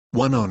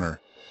One owner.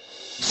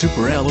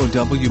 Super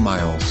LOW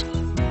miles.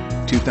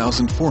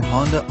 2004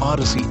 Honda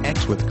Odyssey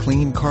EX with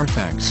clean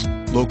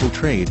CARFAX, local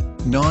trade,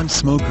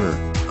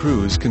 non-smoker,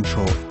 cruise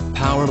control,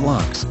 power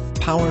locks,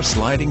 power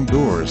sliding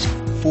doors,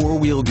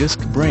 4-wheel disc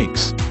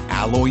brakes,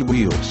 alloy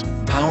wheels,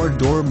 power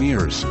door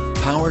mirrors,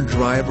 power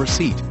driver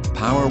seat,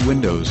 power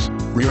windows,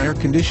 rear air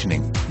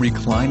conditioning,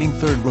 reclining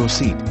third row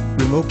seat,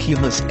 remote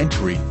keyless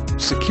entry,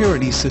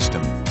 security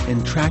system,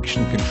 and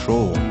traction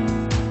control.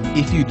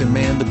 If you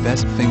demand the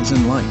best things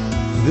in life,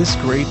 this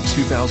great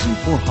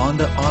 2004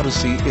 Honda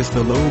Odyssey is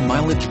the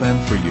low-mileage van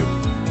for you.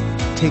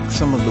 Take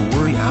some of the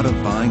worry out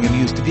of buying a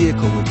used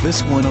vehicle with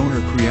this one-owner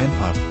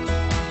creampuff.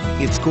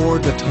 It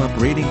scored the top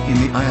rating in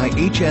the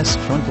IIHS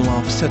frontal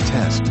offset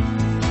test.